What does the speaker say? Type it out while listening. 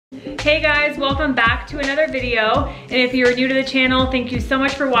Hey guys, welcome back to another video. And if you're new to the channel, thank you so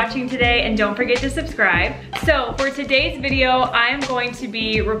much for watching today and don't forget to subscribe. So for today's video, I'm going to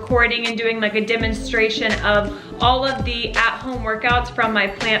be recording and doing like a demonstration of all of the at-home workouts from my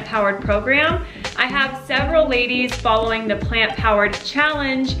plant-powered program. I have several ladies following the plant-powered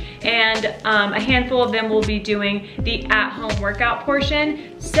challenge and a handful of them will be doing the at-home workout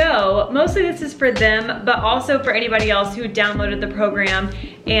portion. So mostly this is for them, but also for anybody else who downloaded the program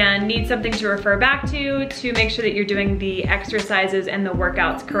and need something to refer back to make sure that you're doing the exercises and the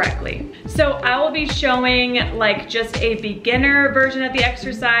workouts correctly. So I will be showing like just a beginner version of the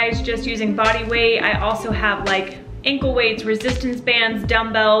exercise, just using body weight. I also have like ankle weights, resistance bands,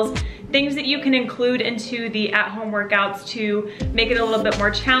 dumbbells, things that you can include into the at-home workouts to make it a little bit more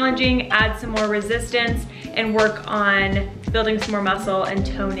challenging, add some more resistance, and work on building some more muscle and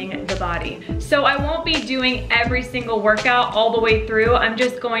toning the body. So I won't be doing every single workout all the way through. I'm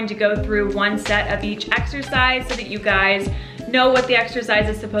just going to go through one set of each exercise so that you guys know what the exercise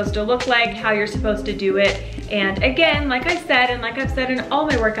is supposed to look like, how you're supposed to do it. And again, like I said, and like I've said in all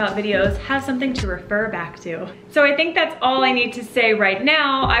my workout videos, have something to refer back to. So I think that's all I need to say right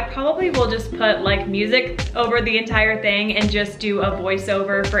now. I probably will just put like music over the entire thing and just do a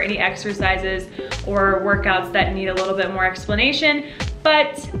voiceover for any exercises or workouts that need a little bit more explanation.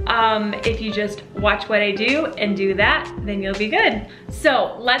 But if you just watch what I do and do that, then you'll be good.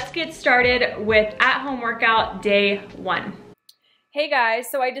 So let's get started with at-home workout day 1. Hey guys,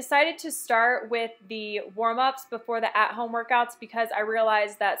 so I decided to start with the warm-ups before the at-home workouts because I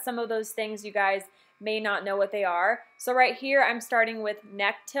realized that some of those things you guys may not know what they are. So right here, I'm starting with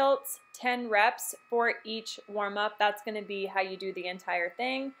neck tilts, 10 reps for each warm-up. That's gonna be how you do the entire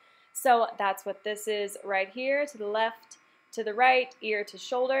thing. So that's what this is right here, to the left, to the right, ear to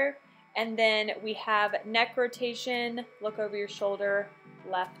shoulder. And then we have neck rotation, look over your shoulder,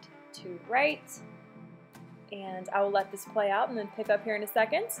 left to right. And I will let this play out and then pick up here in a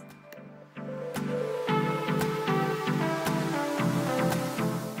second.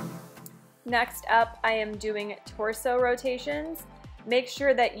 Next up, I am doing torso rotations. Make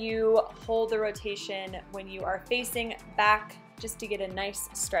sure that you hold the rotation when you are facing back just to get a nice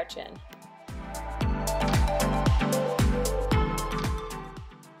stretch in.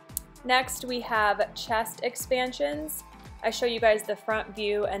 Next, we have chest expansions. I show you guys the front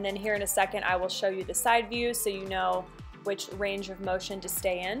view, and then here in a second I will show you the side view so you know which range of motion to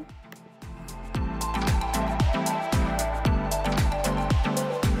stay in.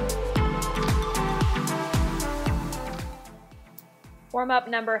 Warm-up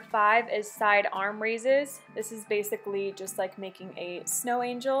number 5 is side arm raises. This is basically just like making a snow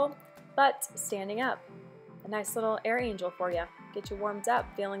angel, but standing up. A nice little air angel for you. Get you warmed up,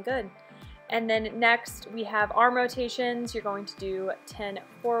 feeling good. And then next we have arm rotations. You're going to do 10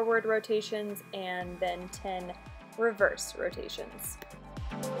 forward rotations and then 10 reverse rotations.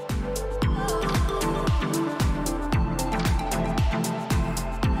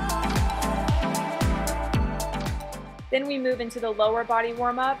 Then we move into the lower body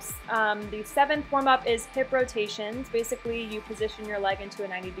warm-ups. The 7th warm-up is hip rotations. Basically, you position your leg into a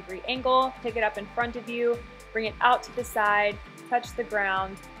 90-degree angle, pick it up in front of you, bring it out to the side, touch the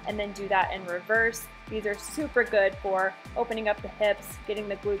ground, and then do that in reverse. These are super good for opening up the hips, getting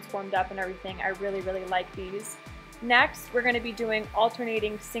the glutes warmed up and everything. I really, really like these. Next, we're gonna be doing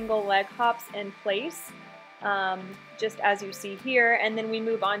alternating single leg hops in place, just as you see here. And then we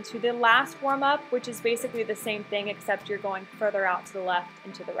move on to the last warm-up, which is basically the same thing, except you're going further out to the left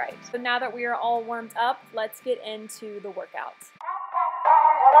and to the right. So now that we are all warmed up, let's get into the workout.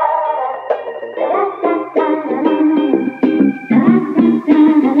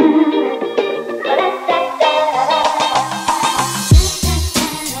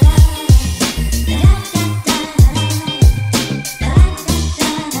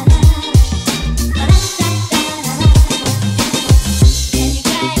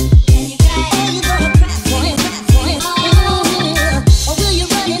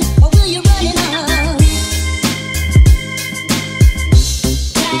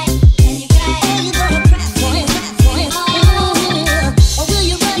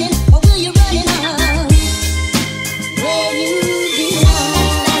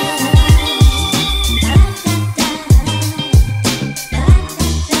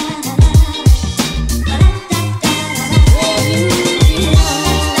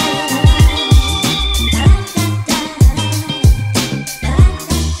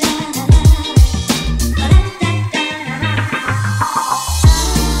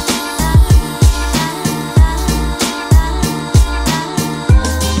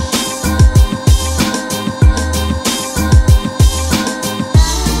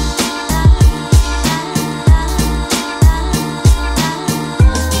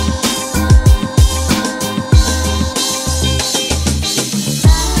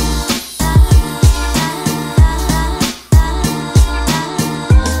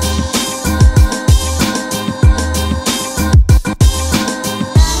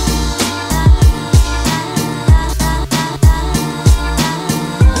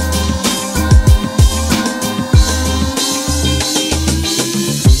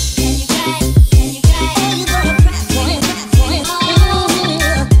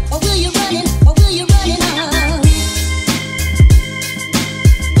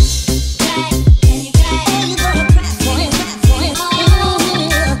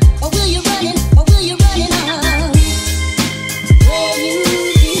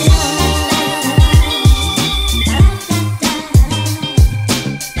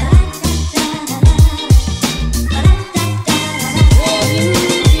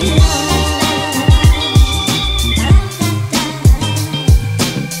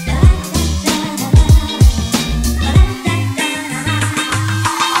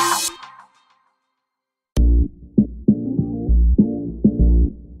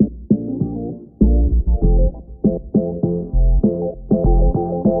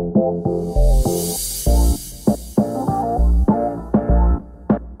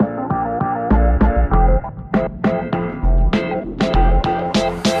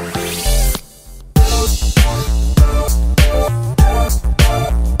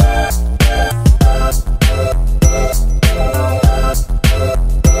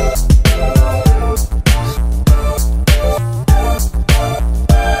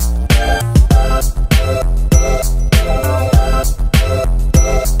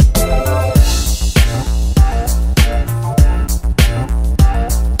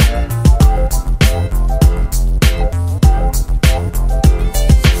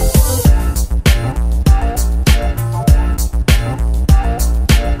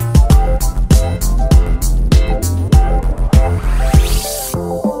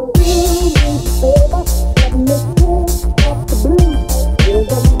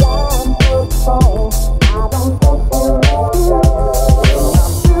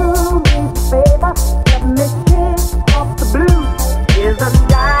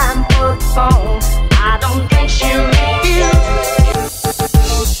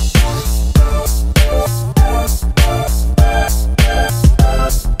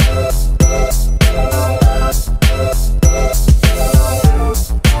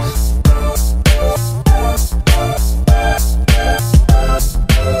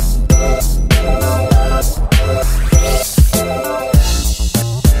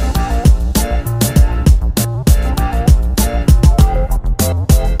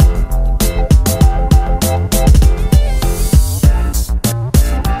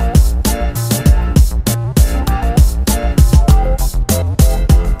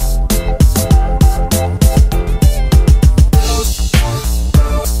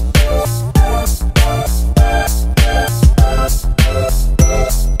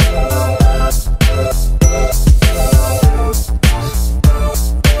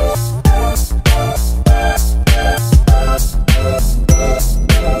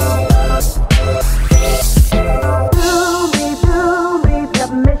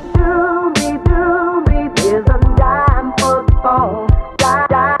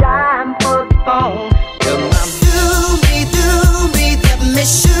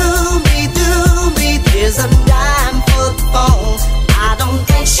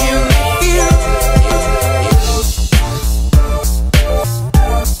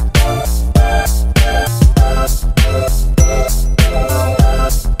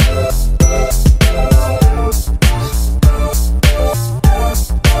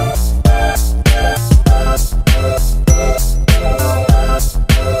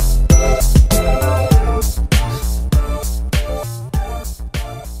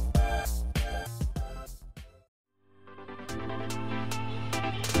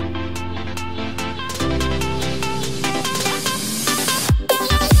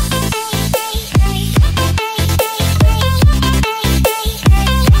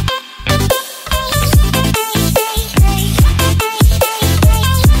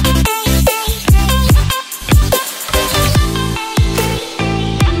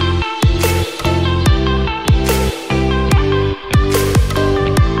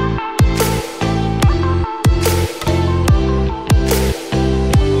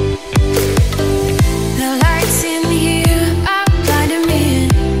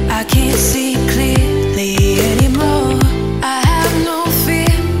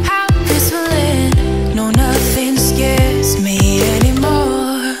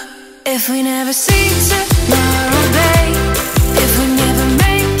 If we never see tomorrow, babe, if we never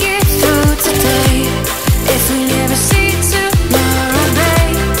make it through today, if we never see tomorrow,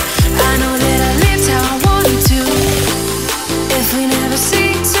 babe, I know that I lived how I wanted to. If we never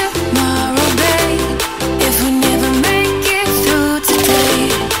see tomorrow, babe, if we never make it through today,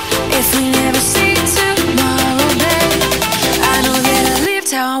 if we never see tomorrow, babe, I know that I lived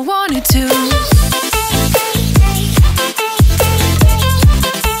how I wanted to.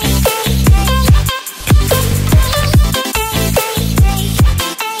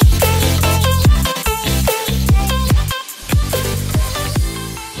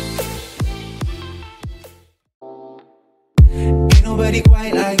 Nobody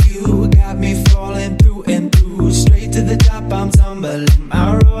quite like you, got me falling through and through. Straight to the top, I'm tumbling,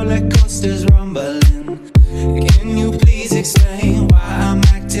 my roller coaster's rumbling. Can you please explain why I'm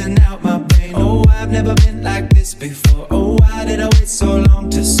acting out my brain? Oh, I've never been like this before. Oh, why did I wait so long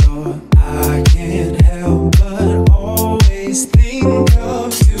to soar? I can't help but always think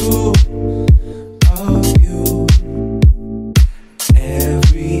of you, of you.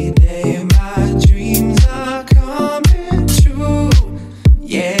 Every day my dreams are coming true.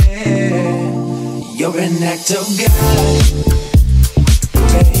 Yeah, you're an act of God,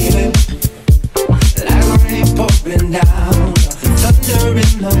 baby. Like rain pouring down, thunder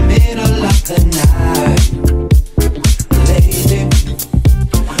in the middle of the night. Lady,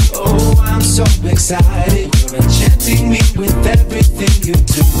 oh, I'm so excited. You're enchanting me with everything you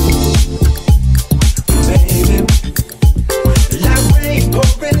do, baby. Like rain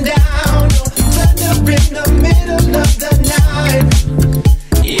pouring down, thunder in the middle of the night.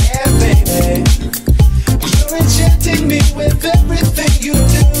 Yeah, baby, you're enchanting me with everything you do,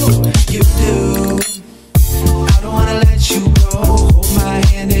 you do. I don't wanna let you go, hold my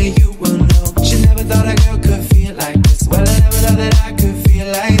hand and you will know. But you never thought a girl could feel like this. Well, I never thought that I could feel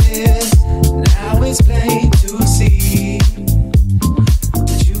like this. Now it's plain to see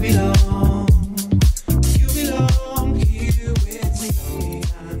that you belong here with me.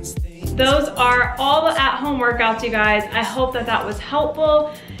 I'm staying. Those are all the at-home workouts, you guys. I hope that that was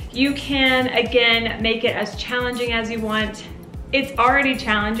helpful. You can, again, make it as challenging as you want. It's already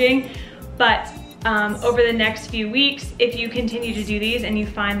challenging, but over the next few weeks, if you continue to do these and you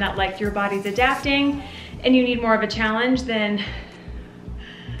find that like your body's adapting and you need more of a challenge, then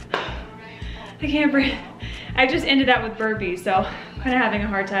I can't breathe. I just ended that with burpees, so I'm kind of having a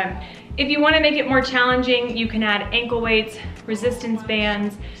hard time. If you want to make it more challenging, you can add ankle weights, resistance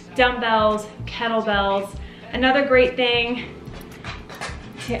bands, dumbbells, kettlebells. Another great thing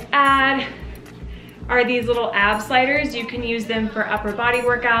to add are these little ab sliders. You can use them for upper body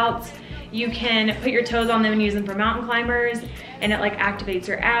workouts. You can put your toes on them and use them for mountain climbers, and it like activates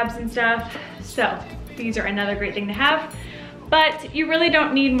your abs and stuff. So these are another great thing to have, but you really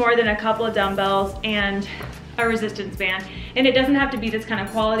don't need more than a couple of dumbbells and a resistance band. And it doesn't have to be this kind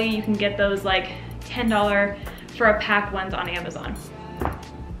of quality. You can get those like $10 for a pack ones on Amazon.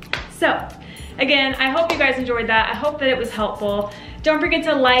 So again, I hope you guys enjoyed that. I hope that it was helpful. Don't forget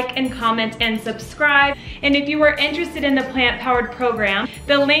to like and comment and subscribe. And if you are interested in the plant-powered program,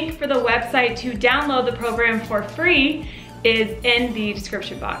 the link for the website to download the program for free is in the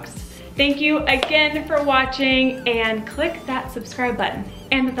description box. Thank you again for watching, and click that subscribe button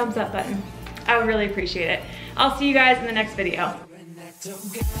and the thumbs up button. I would really appreciate it. I'll see you guys in the next video.